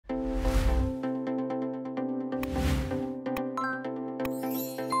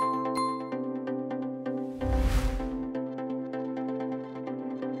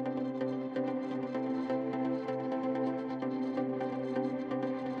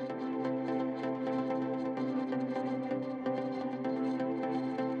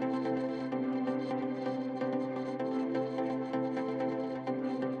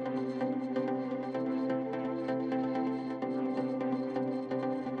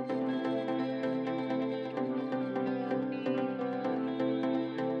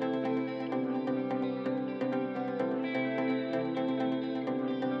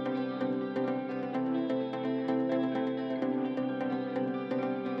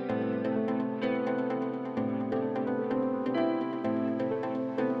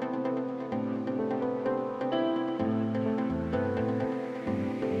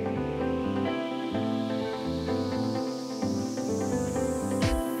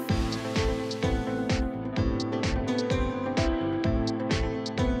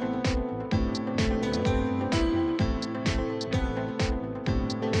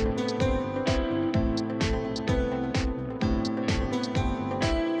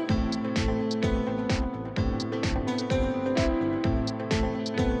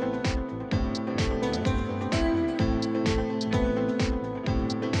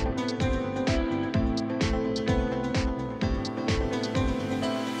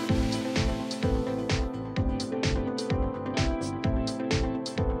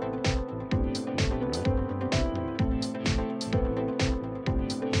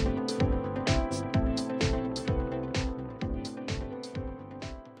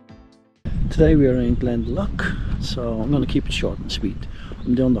Today we are in Glendalough, so I'm going to keep it short and sweet.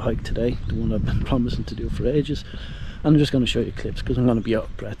 I'm doing the hike today, the one I've been promising to do for ages, and I'm just going to show you clips because I'm going to be out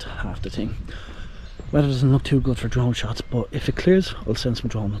of breath half the thing. Weather doesn't look too good for drone shots, but if it clears I'll send some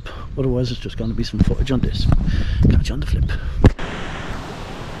drone up, otherwise it's just going to be some footage on this. Catch you on the flip.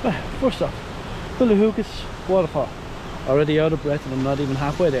 First off, Glendalough waterfall. Already out of breath and I'm not even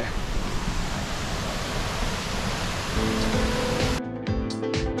halfway there.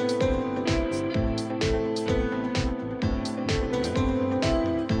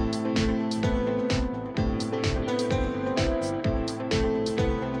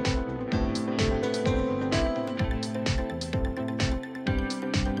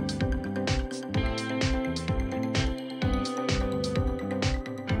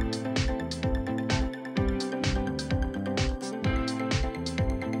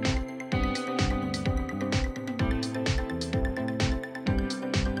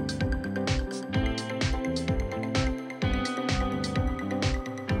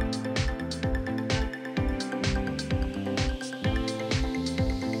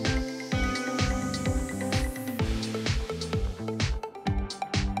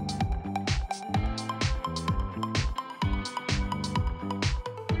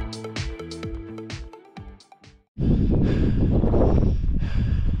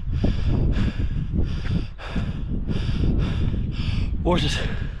 Worth it.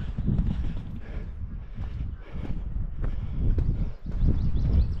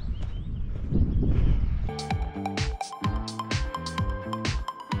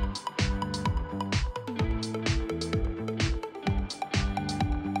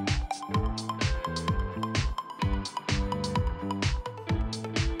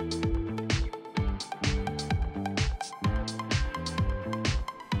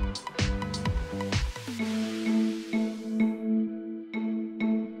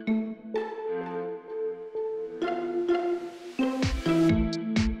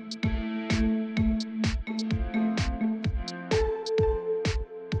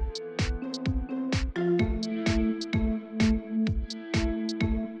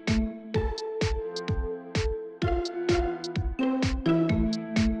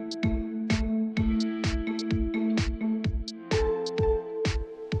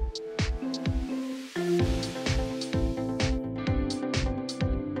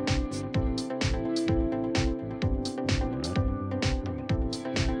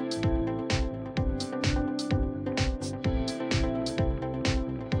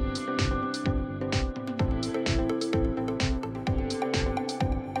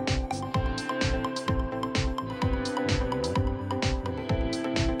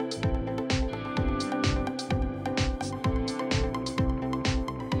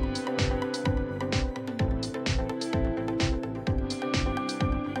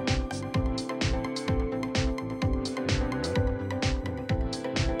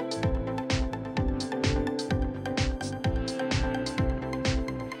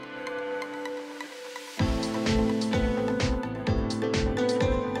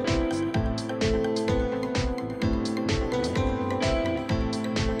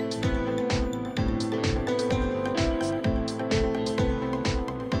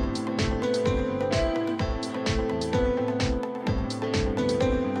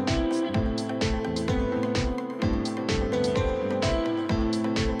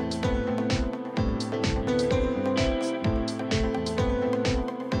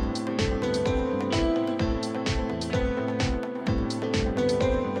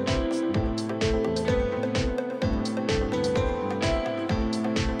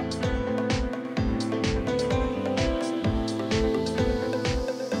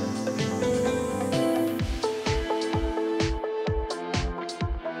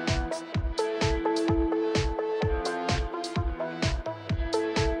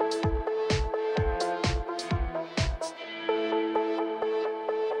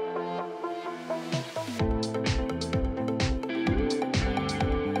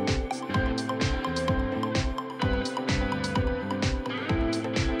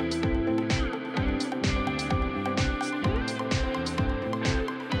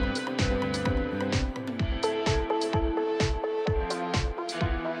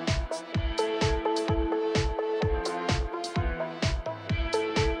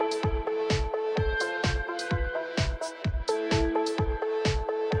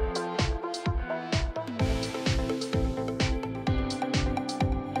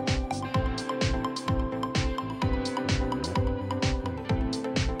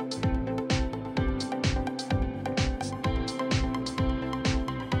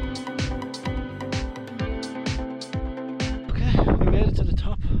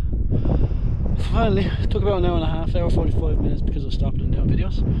 finally, it took about an hour and a half, hour 45 minutes because I stopped and doing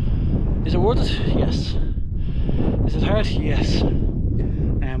videos. Is it worth it? Yes. Is it hard? Yes.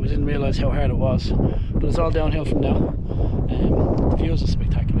 I didn't realise how hard it was, but it's all downhill from now. The views are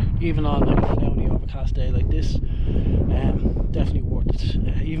spectacular, even on like a cloudy, overcast day like this. Definitely worth it.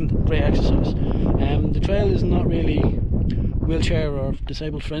 Even great exercise. The trail is not really wheelchair or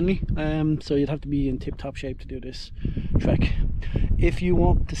disabled friendly, so you'd have to be in tip-top shape to do this trek. If you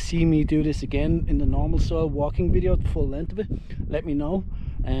want to see me do this again in the normal style walking video, the full length of it, let me know.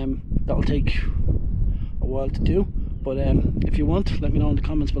 That'll take a while to do, but if you want, let me know in the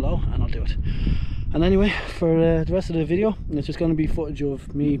comments below and I'll do it. And anyway, for the rest of the video, it's just going to be footage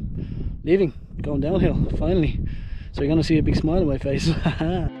of me leaving, going downhill finally, so you're going to see a big smile on my face.